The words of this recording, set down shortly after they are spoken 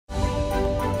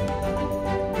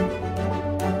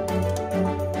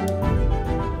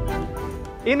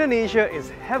Indonesia is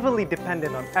heavily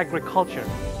dependent on agriculture.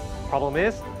 Problem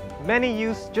is, many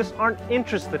youths just aren't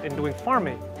interested in doing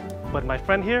farming. But my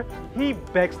friend here, he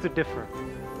begs to differ.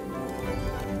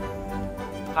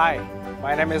 Hi,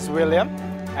 my name is William,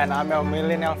 and I'm a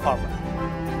millennial farmer.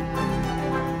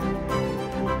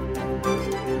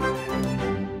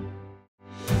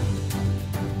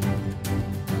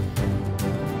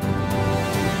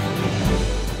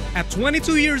 At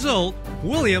 22 years old,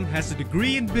 William has a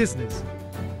degree in business.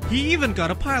 He even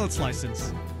got a pilot's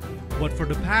license. But for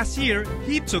the past year,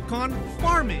 he took on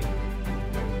farming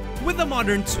with a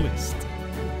modern twist.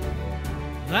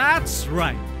 That's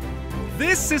right.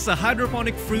 This is a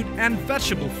hydroponic fruit and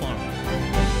vegetable farm.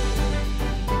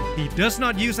 He does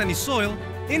not use any soil.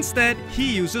 Instead,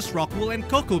 he uses rock wool and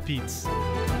cocoa peats.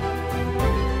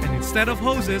 And instead of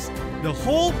hoses, the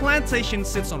whole plantation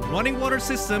sits on running water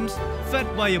systems fed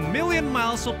by 1,000,000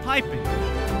 miles of piping.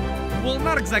 Well,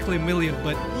 not exactly 1,000,000,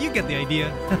 but you get the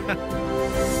idea.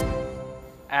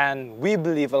 And we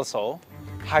believe also,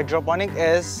 hydroponic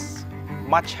is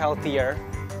much healthier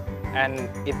and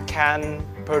it can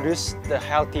produce the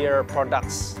healthier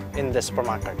products in the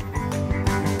supermarket.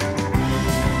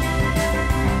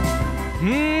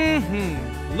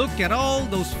 Look at all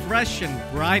those fresh and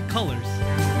bright colors.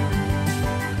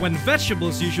 When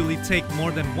vegetables usually take more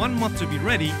than 1 month to be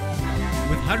ready,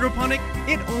 with hydroponic,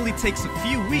 it only takes a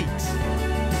few weeks.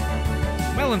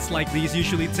 Melons like these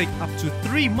usually take up to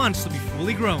 3 months to be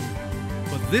fully grown,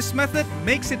 but this method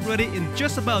makes it ready in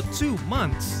just about 2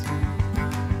 months.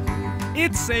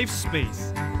 It saves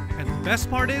space, and the best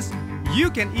part is, you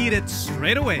can eat it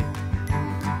straight away.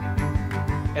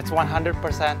 It's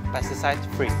 100% pesticide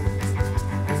free.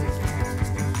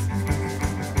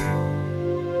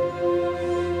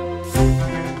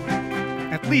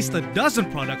 At least a dozen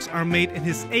products are made in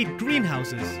his 8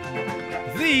 greenhouses.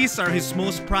 These are his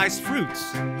most prized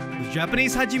fruits, the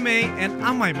Japanese hajime and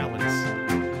amai melons.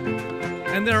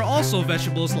 And there are also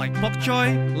vegetables like bok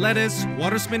choy, lettuce,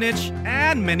 water spinach,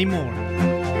 and many more.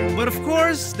 But of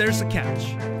course, there's a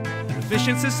catch. An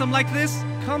efficient system like this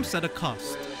comes at a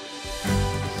cost.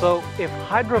 So if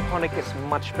hydroponic is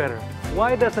much better,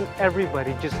 why doesn't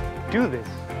everybody just do this?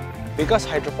 Because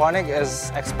hydroponic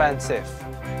is expensive.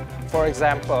 For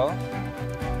example,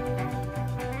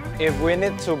 if we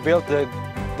need to build the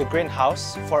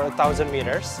greenhouse for 1,000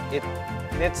 meters, it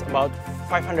needs about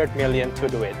 500 million to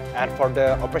do it. And for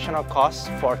the operational cost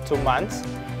for 2 months,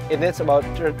 it needs about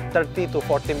 30 to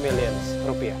 40 million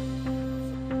rupiah.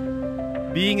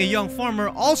 Being a young farmer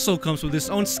also comes with its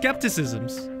own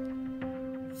skepticisms.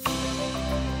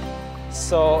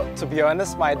 So, to be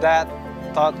honest, my dad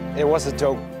thought it was a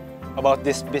joke about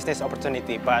this business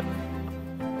opportunity, but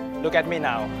look at me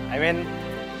now. I mean,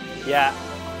 yeah,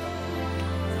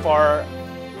 for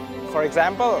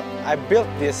example, I built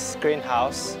this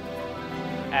greenhouse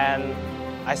and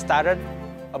I started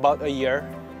about a year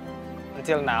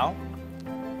until now,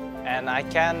 and I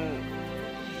can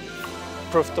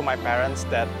prove to my parents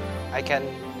that I can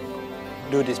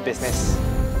do this business.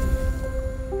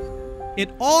 It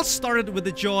all started with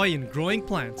the joy in growing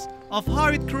plants, of how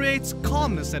it creates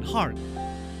calmness at heart.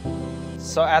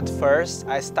 So at first,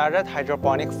 I started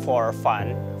hydroponic for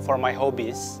fun, for my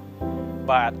hobbies.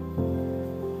 But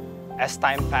as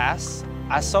time passed,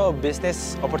 I saw a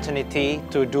business opportunity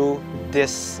to do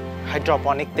this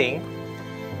hydroponic thing.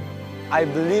 I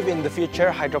believe in the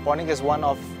future, hydroponic is one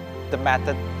of the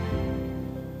methods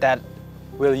that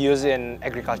we'll use in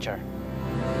agriculture.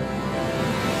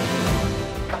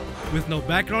 With no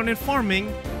background in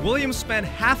farming, William spent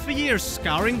half a year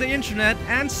scouring the internet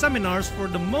and seminars for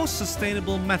the most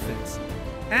sustainable methods.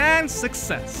 And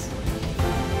success!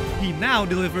 He now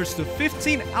delivers to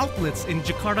 15 outlets in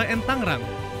Jakarta and Tangerang,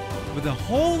 with a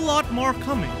whole lot more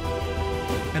coming.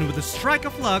 And with a strike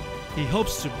of luck, he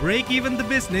hopes to break even the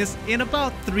business in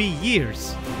about 3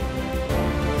 years.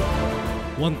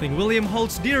 One thing William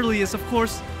holds dearly is, of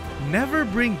course, never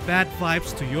bring bad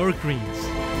vibes to your greens.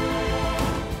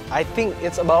 I think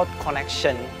it's about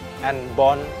connection and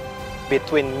bond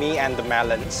between me and the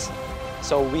melons.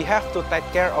 So we have to take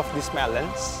care of these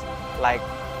melons like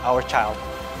our child.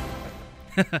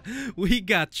 We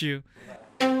got you.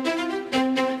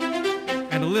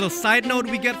 And a little side note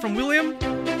we get from William.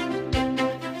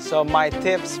 So my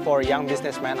tips for young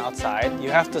businessmen outside,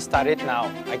 you have to start it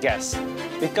now, I guess.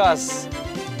 Because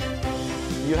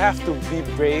you have to be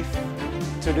brave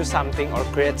to do something or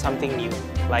create something new,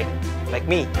 like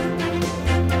me.